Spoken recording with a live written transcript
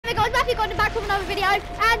guys, Matthew got back from another video,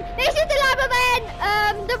 and this is the lab event.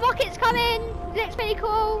 The rocket's coming. Looks pretty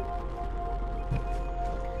cool.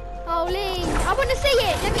 Holy, I want to see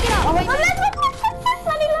it. Let me get up. I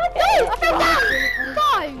fell down. No.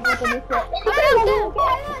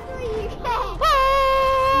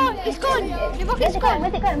 Oh, it's gone. The rocket's gone.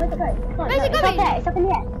 Where's it going? Where's it going? It's up in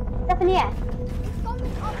the air. It's up in the air.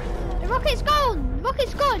 The rocket's gone. The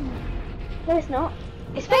rocket's gone. No, it's not.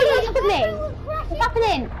 It's falling on top of me. What's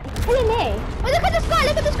happening? It's killing me. Oh, look at the sky.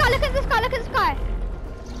 Look at the sky. Look at the sky. Look at the sky.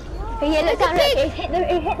 Okay, yeah, look down. Look, it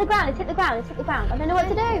hit the ground. It's hit the ground. It's hit the ground. I don't know what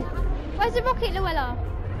to do. Where's the rocket, Luella?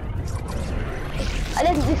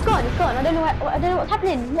 It's gone. It's gone. I don't know what's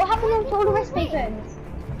happening. What happened to all the rest beacons?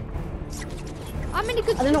 I'm in a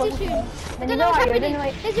good I don't know position. what I don't know what's happening.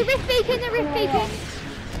 There's a rift beacon. The rift beacon.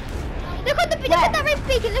 Look at that rift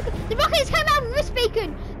beacon. Look, the rocket's come out of the rift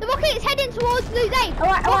beacon. The rocket is heading towards Loot Lake. The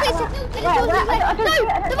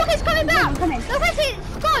rocket's coming back. The rocket's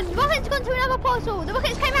gone. The rocket's gone to another portal. The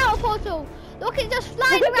rocket's came out of a portal. The rocket's just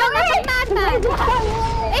flying around like a madman.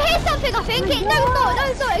 It hit something, I think. No,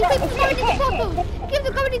 it's not. It keeps going into portals. It keeps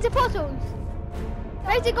going into portals.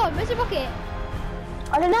 Where's it gone? Where's the rocket?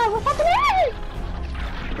 I don't know. What's happening?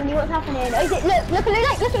 What's happening? Oh, is it? Look at Loot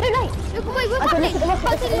Lake. Look at Loot Lake. Wait, what's happening? Look at the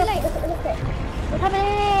rocket. What's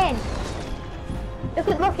happening? Look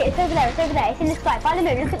at the rocket. It's over there. It's over there. It's in the sky. Find the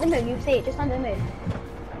moon. Look at the moon. You'll see it just under the moon.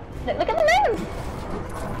 Look at the moon.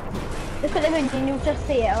 Look at the moon and you'll just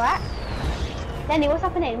see it, alright? Danny, what's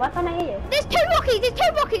happening? Why can't I hear you? There's two rockets.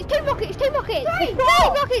 Three rockets. Three rockets. 4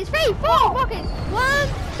 rockets. 4 rockets. 1,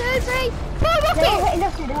 2, 3, 4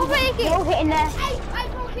 rockets. They're all hitting there. 8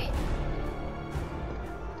 rockets.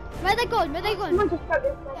 Where they gone? I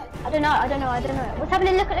don't know. What's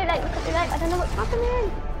happening? Look at Loot Lake. I don't know what's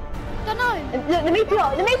happening. Don't know. Look, the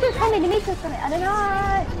meteor's coming. I don't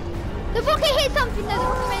know. The rocket hit something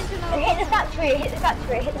though. It hit the factory. I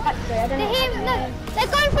don't know.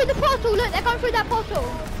 They're going through the portal. Look, they're going through that portal.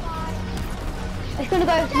 It's gonna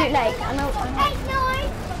go to Loot Lake. I know. 8,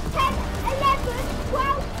 9, 10, 11,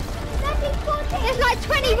 12, 13, 14. There's like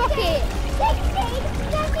 20 rockets. 16,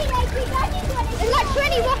 17, 18, 19, 20. There's like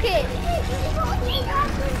 20 rockets.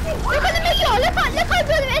 Look at the meteor. Look over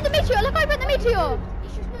at the meteor. Look over at the meteor.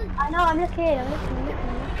 I know. I'm looking.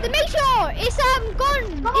 The meteor, it's gone.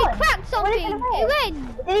 It cracked something. It went.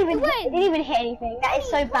 It didn't even hit anything. That is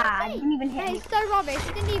so bad. It didn't even hit anything. It's so rubbish.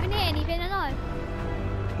 It didn't even hit anything. I know.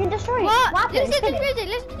 It didn't destroy it. What? Listen to the music.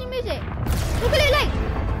 Listen to the music. Look at it, like.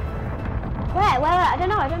 Where? I don't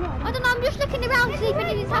know. I don't know. I'm just looking around to see if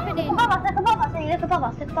anything's happening. Look above us. Look above us. Look above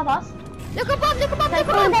us. Look above. Look above.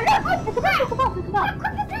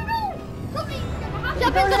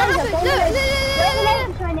 Something's gonna happen. Look.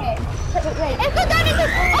 It's gone down into.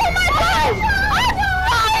 Oh my God!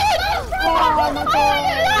 I'm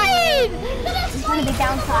dying! It's gonna be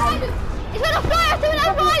downtime. It's gonna fly us to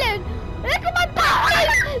another island. Look at my back!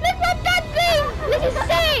 Look at that thing! This is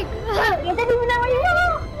sick! You don't even know where you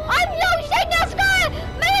are. I'm lost in the sky!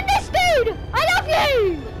 Me and this dude! I love you!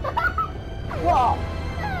 What?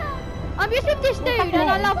 I'm just with this dude and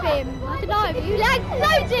I love him. I don't know, you like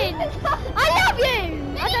floating! I love you!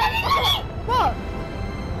 What?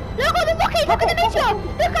 Look at the rocket! Look at the meteor!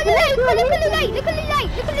 Look at the lake! Look at the lake! Look at the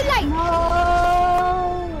lake! Look at the lake! No!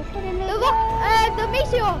 It's gonna hit the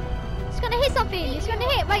meteor! It's gonna hit something! It's gonna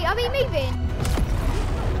hit! Wait, are we moving?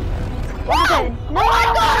 Wow! No! Oh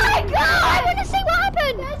my God! I want to see what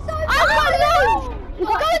happened! I'm got lost!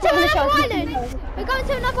 We're going to another island! We're going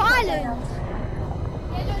to another island!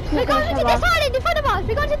 We're going to this island in front of us!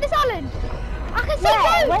 We're going to this island! I can see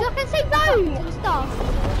roads! I can see roads and stuff!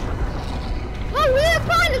 Oh, look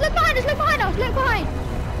behind us! Look behind us! Look behind us! Look behind!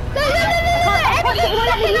 Look!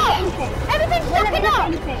 Everything's stacking up!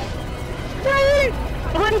 Everything's stacking up!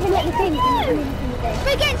 It won't even let you see.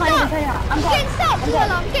 We're getting stuck! I'm getting stuck!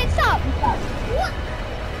 I'm getting stuck!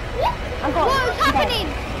 What's happening?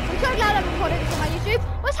 I'm so glad I'm recording this on my YouTube.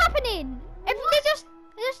 What's happening? Everything's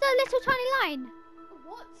just a little tiny line.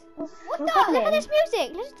 What the? Look at this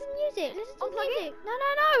music! Listen to the music! Listen to the music! No!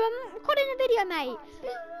 I'm recording a video, mate!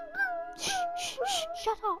 Shh!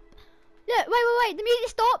 Shut up! Look! Wait! The music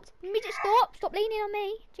stopped! Stop leaning on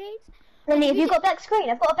me! Jeez! Lily, have you got a black screen?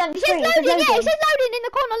 I've got a blank screen. It says loading! Yeah! It says loading in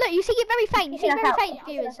the corner! Look! You see it very faint! You see it very faint,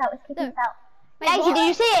 viewers! Look! Daisy, do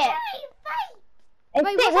you see it? It's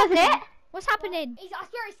thick, wasn't it? What's happening? I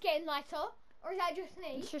swear it's getting lighter. Or is that just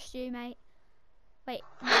me? It's just you, mate. Wait.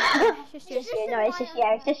 It's just you. No, it's just you.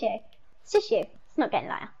 It's just you. It's just you. It's not getting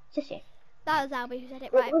lighter. It's just you. That was Albie who said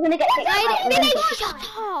it, right. We're gonna get Shut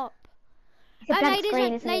up!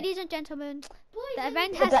 Ladies and gentlemen, the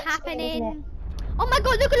event has happening. Oh my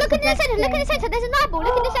god, look in the centre, look in the centre, there's an eyeball,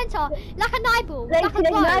 look in the centre. Like an eyeball, like a There's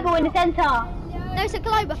an eyeball in globe. the centre. No, it's a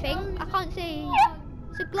globe, I think. I can't see.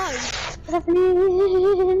 It's a globe. What's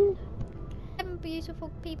happening? Beautiful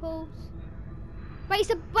peoples. Wait,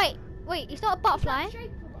 it's not a butterfly.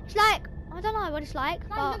 It's like, I don't know what it's like,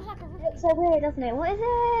 but... It's so weird, doesn't it? What is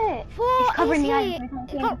it? What It's covering is the it? eyes, so we can't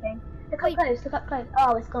see anything. Look up close, look up close.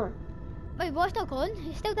 Oh, it's gone. Wait, what's not gone?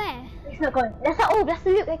 It's still there. It's not gone. That's the orb, that's the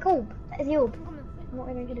look, like orb. That is the orb. I'm not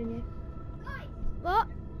going to get in you. What?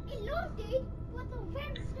 It loaded, but the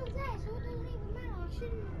vent's still there, so it doesn't even matter. I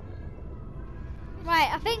shouldn't. Right,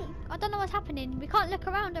 I don't know what's happening. We can't look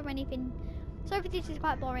around or anything. So this is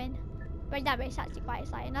quite boring. But no, it's actually quite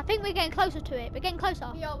exciting. I think we're getting closer to it. We're getting closer.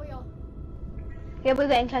 We are. Yeah, we're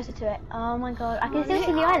getting closer to it. Oh my god, I can still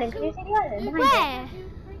see the island. Can you see the island? Behind Where?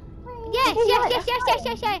 Yes.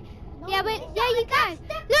 Yeah, but there you go.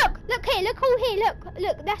 Look here, look all here, look.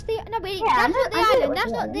 That's the that's not the island.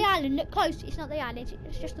 That's not the island. Look close. It's not the island.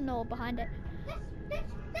 It's just an orb behind it.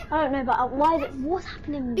 I don't know, but why is it? What's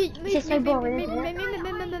happening? This is so boring, isn't it? Don't know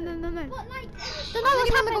But like, what's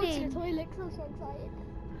I'm gonna go to happening. the toilet 'cause I'm so excited.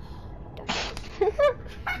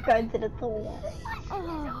 Going to the toilet.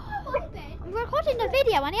 Oh. I'm recording the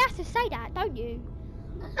video and he has to say that, don't you?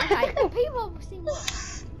 Okay. People will see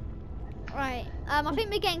what. Right. I think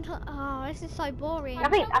we're getting. Oh, this is so boring. I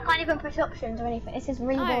can't even push options or anything. This is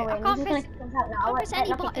really No, boring. I I'm can't just press- gonna kick us out now. I can't press any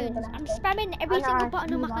nothing to do buttons. with I'm that. spamming every I know, single I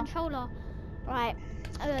button on do my that. controller. Right.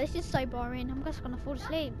 This is so boring. I'm just gonna fall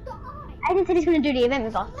asleep. Aiden said he's gonna do the event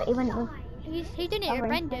with us, but he went with. He's doing it with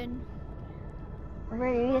Boring. Brendan.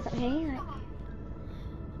 Really, isn't he? Like,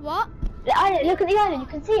 What? the island, look at the island. You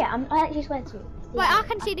can see it. I actually swear to you. It's the Wait, I island.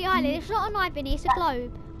 can see the island. It's not an eye, Vinny. It's a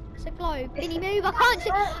globe. It's a globe. Vinny, move. I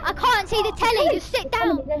can't see the telly. Just sit It's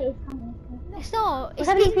coming, down. it's coming. It's not. It's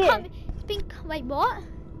happening been to you? coming. It's been. Wait, what?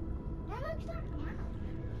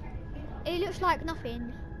 It looks like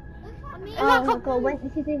nothing. I mean, Oh like my god,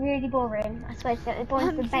 this is really boring. I swear to God, the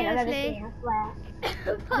boringest thing I've ever seriously. seen, I swear. I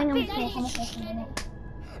think I'm just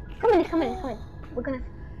gonna come in, come in. We're gonna.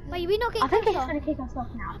 Wait, we're not I getting think it's just closer. gonna kick us off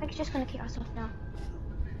now. I think it's just gonna kick us off now.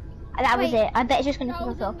 That was it. I bet it's just gonna kick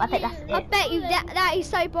us off. I bet that's I it. bet you that is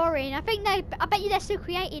so boring. I bet you they're still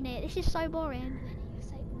creating it. This is so boring.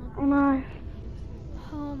 Oh no.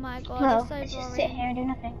 Oh my god, Well, it's so let's boring. just sit here and do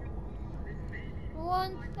nothing.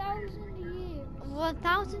 1,000 years.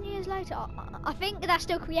 1,000 years later, I think they're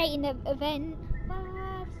still creating the event.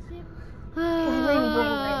 It's really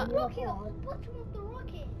boring. Rocket on the bottom of the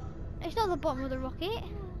rocket. It's not the bottom of the rocket.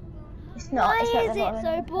 It's not. Why It's not is the it bottom.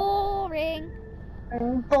 so boring?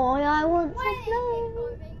 Oh boy, I want to Where is play. it going to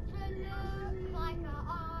look like an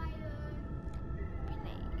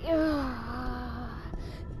island?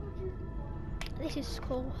 This is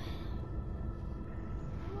cool.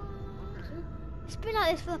 It's been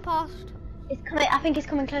like this for the past. It's coming. I think it's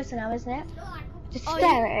coming closer now, isn't it? Just Oh,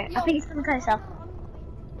 stare at it. I think it's coming closer.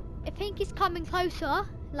 I think it's coming closer.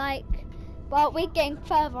 Like, well, we're getting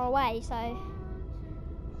further away, so.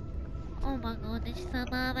 Oh my god, this is so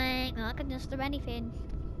boring. I can just do anything.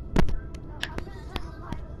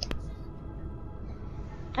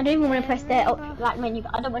 I don't even want to press the like menu.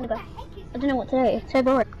 I don't want to go. I don't know what to do. It's so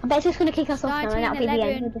boring. I bet it's just going to kick us off now, and that'll be the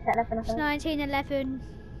end. 1911. We'll just set up It's another.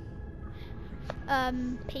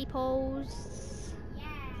 1911. Peoples.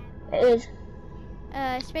 It is.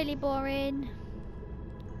 It's really boring.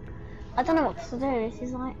 I don't know what to do. This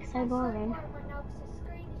is like so boring. Right now, 'cause the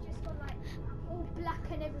screen is just gone like all black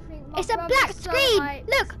and everything. My It's a brother's black so screen. hyped.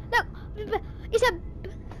 Look. It's a.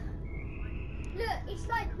 Look, it's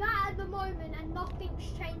like that at the moment and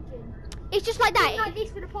nothing's changing. It's just like It's been that. like this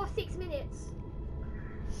for the past 6 minutes.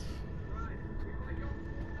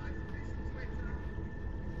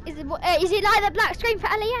 Is it like the black screen for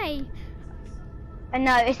LEA? And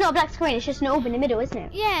no, it's not a black screen. It's just an orb in the middle, isn't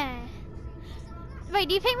it? Yeah. Wait,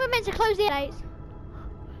 do you think we're meant to close the gates?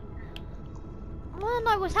 I don't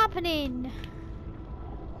know what's happening.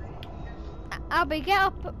 Albie, get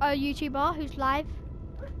up a YouTuber who's live.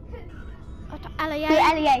 LEA.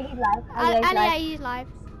 Yeah, LEA, he's live. LEA's live. LEA is live.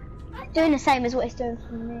 Doing the same as what it's doing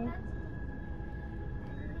for me.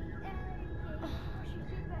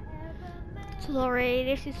 Sorry,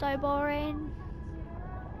 this is so boring.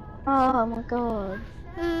 Oh my god.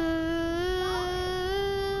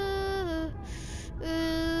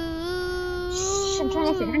 Shh, I'm trying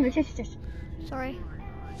to listen. Hang on, shush. Sorry.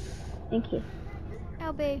 Thank you.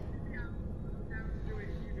 LB.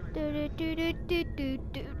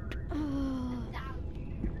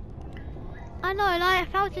 I know,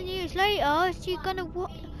 like 1,000 years later, she's gonna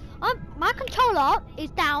what? My controller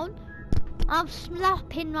is down. I'm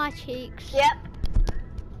slapping my cheeks. Yep.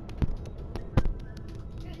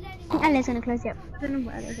 Ali's gonna close it up. I don't know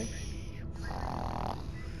what Ali's is.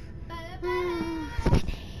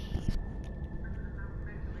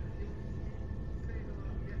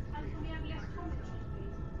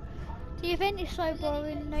 The event is so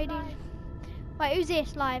boring, ladies. Wait, who's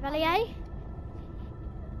this live? LEA?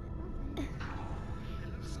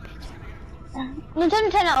 No,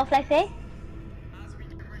 don't turn it off, Lexi.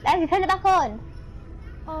 Lexi, turn it back on.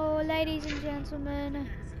 Oh, ladies and gentlemen.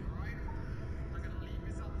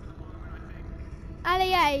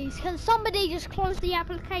 LEAs, can somebody just close the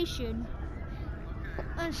application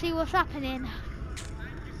and see what's happening?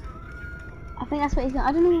 I think that's what he's got.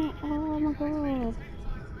 I don't know. Oh my god.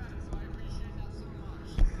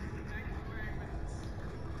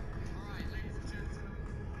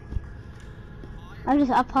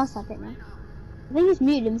 I've passed that bit now. I think he's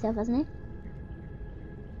muted himself, hasn't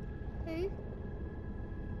Who? he?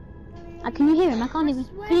 Can you hear him? I can't even.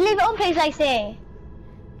 Can you leave it on, please, Lacey?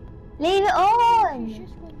 Leave it on.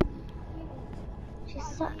 She's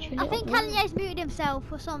such a I think little Kalia's muted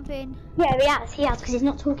himself or something. Yeah, he has, because he's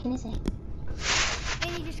not talking, is he?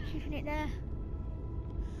 And he's just keeping it there.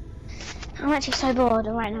 I'm actually so bored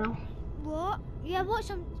right now. What? Yeah, watch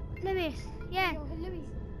some. Lewis. Yeah. Louis.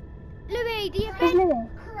 Louis, do you Who's think?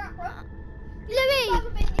 Lily? Louis!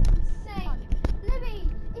 Insane. Louis.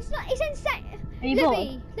 It's insane. Are you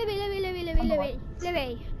Louis.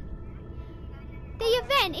 The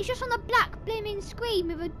event is just on a black blimmin' screen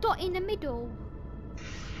with a dot in the middle.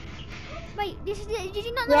 Wait, did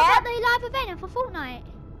you not know about the live event for Fortnite?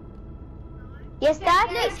 Yes,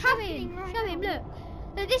 Dad? Look, show him, look.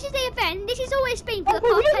 Look, this is the event, this is all it's been for the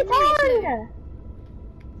past 10 minutes. Look.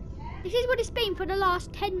 This is what it's been for the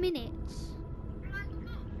last 10 minutes.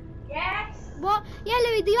 Yes. What? Yeah,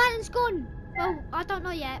 Louis, the island's gone. Well, I don't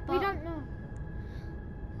know yet, but... We don't know.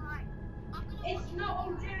 It's not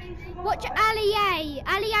all doing tomorrow. Watch Ali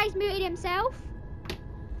A's muted himself.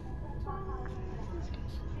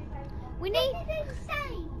 We need... This is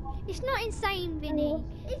insane. It's not insane, Vinny.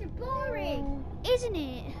 It's boring. Isn't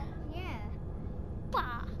it? Yeah.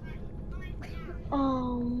 Bah.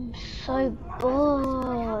 Oh, I'm so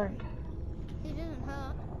bored. It doesn't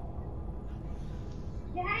hurt.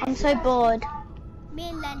 I'm so bored. Me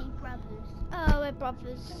and Lenny brothers. Oh, we're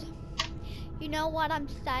brothers. You know what I'm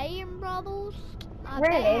saying, brothers? I bet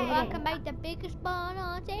Really? I can make the biggest barn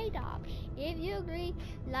on TikTok. If you agree,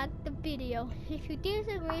 like the video. If you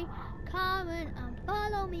disagree, comment and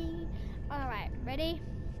follow me. Alright, ready?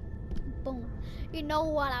 Boom. You know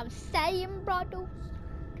what I'm saying, brothers?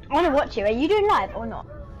 I want to watch you. Are you doing live or not?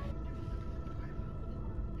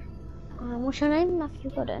 What's your name?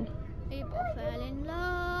 Matthew Gordon. People fell in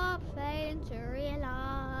love, failing to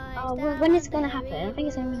realize. Oh, well, when is it going to happen? I think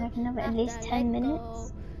it's only like another at least 10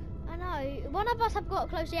 minutes. I know. One of us have got to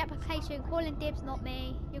close the application. Calling dibs, not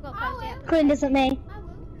me. You've got to close the application. Colin doesn't me.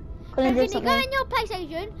 Colin Vinny, doesn't go me. in your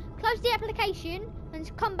PlayStation, close the application,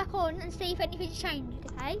 and come back on and see if anything's changed,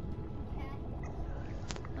 okay?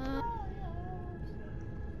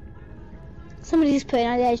 Somebody just put in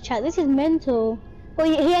Ali's chat. This is mental. Well,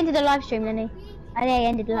 he ended the live stream, didn't he? Ali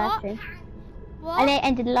ended the live stream. What? Ali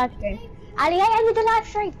ended the live stream. Ali ended the live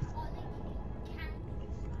stream.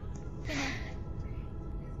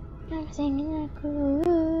 Everything in a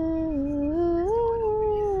groove.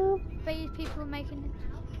 These people are making it.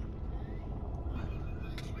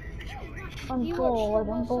 I'm You bored.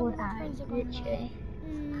 watch I'm bored. some of my friends are going Literally.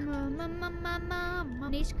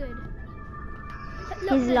 He's good.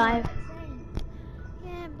 He's live.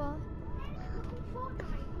 Yeah, but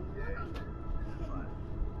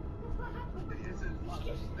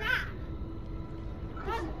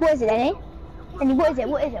What is it, Lenny? Lenny, what is it?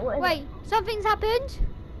 What is it? What is it? wait, something's happened.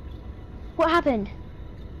 What happened?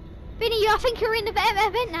 Vinny, I think you're in the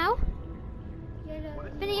event now.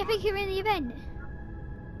 Vinny, I think you're in the event.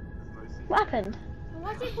 What happened?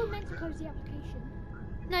 Why think we're meant to close the application?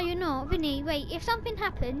 No, you're not. Vinny, wait, if something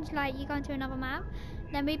happens, like you go into another map,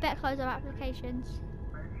 then we better close our applications.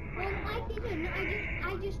 Well, I didn't.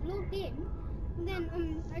 I just logged in. And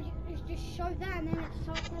then it just showed that, and then it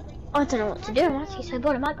started everything. I don't know what to do. I'm actually so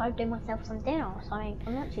bored. I might go do myself some dinner or something.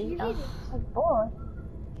 I'm actually so bored.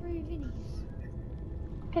 3 Vinnies.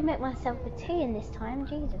 I could make myself a tea in this time.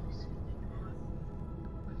 Jesus.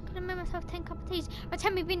 Can I make myself 10 cup of teas? Oh,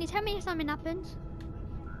 tell me, Vinny, tell me if something happens.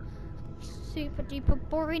 Super duper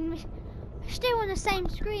boring. We're still on the same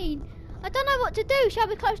screen. I don't know what to do. Shall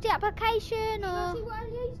we close the application or? See what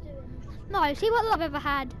Ali's doing. No, see what I've ever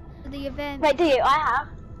had at the event. Wait, do you? I have.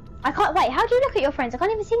 I can't. Wait, how do you look at your friends? I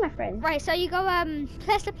can't even see my friends. Right, so you go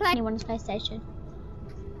press the play, Anyone's PlayStation.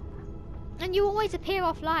 and you always appear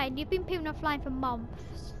offline. You've been appearing offline for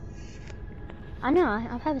months. I know,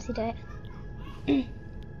 I purposely do it.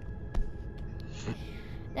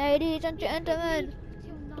 Ladies and gentlemen,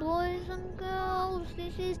 boys and girls,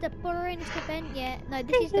 this is the boringest event yet. No,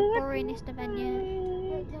 this is the boringest event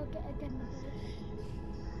yet.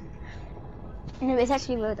 No, it's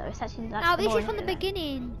actually real though. It's actually like. Now, this is from the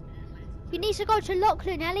beginning. You need to go to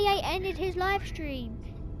Lachlan. Elliot ended his live stream.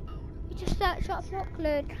 You just search up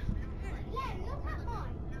Lachlan.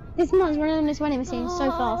 This man's running on this running machine so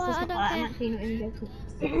Oh, fast. I It's don't not like, I'm care. actually not even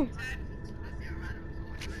joking.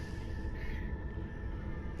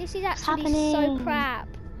 This is actually so happening? crap.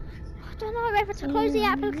 I don't know whether to close the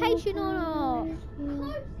application or not.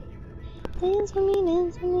 Dance for me,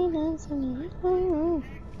 dance for me, dance for me. Oh.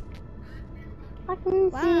 I can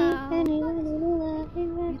Wow. see anyone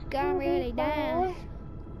You've gone really down.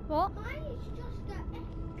 What? Mine is just a X.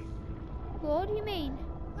 What do you mean?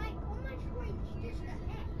 Like on my screen, it's just a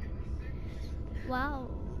X. Wow.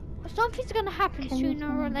 Something's gonna happen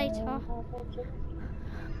sooner or later.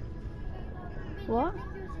 What?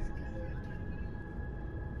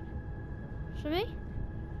 Should we?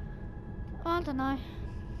 I don't know.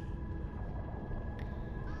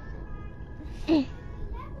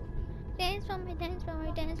 Dance for me, dance for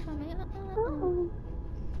me, dance for me.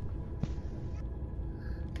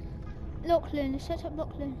 Lachlan, let's set up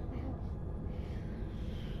Lachlan.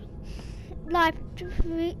 Live.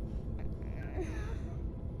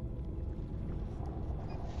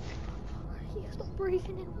 Stop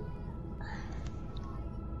breathing in.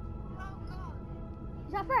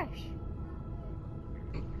 Is that fresh?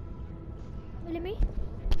 Really me?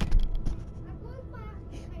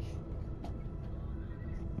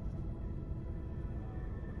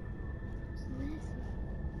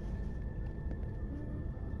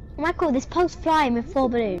 Oh my god, this post flying with 4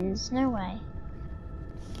 balloons. No way.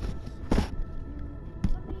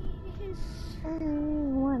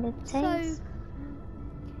 What it takes. So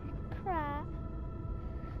crap.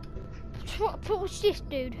 What's this,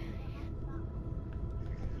 dude?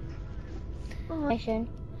 Mission.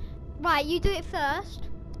 Right, you do it first.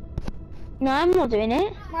 No, I'm not doing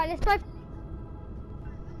it. Right, let's go.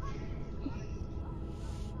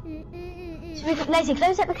 Lacey,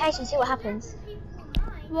 close the application, see what happens.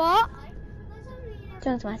 What?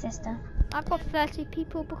 Join to my sister. I've got 30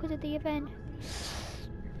 people because of the event.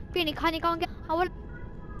 Really, can you go and get? I want.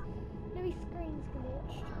 Louis' screen's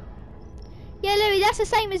glitched. Yeah, Louis, that's the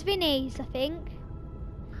same as Vinny's, I think.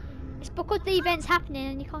 It's because the event's happening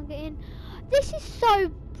and you can't get in. This is so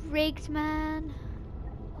rigged, man.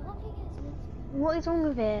 I don't think it's meant to be. What is wrong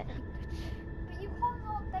with it? But you can't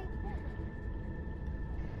update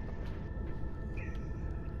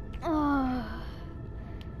Fortnite. Oh.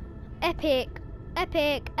 Epic.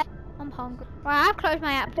 Epic. I'm hungry. Right, I've closed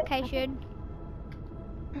my application.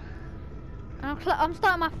 I'm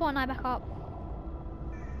starting my Fortnite back up.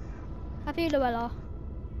 Have you, Luella?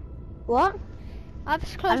 What? I've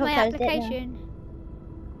just closed I've my closed it now. application.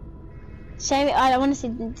 Show me. I want to see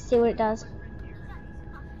what it does.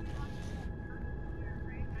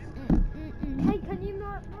 Hey, can you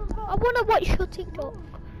not? I want to watch your TikTok.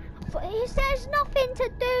 But there's nothing to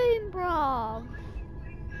do, bro.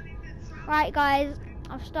 Right, guys.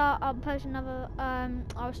 I'll post another.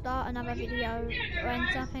 I'll start another video when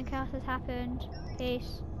something else has happened.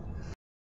 Peace.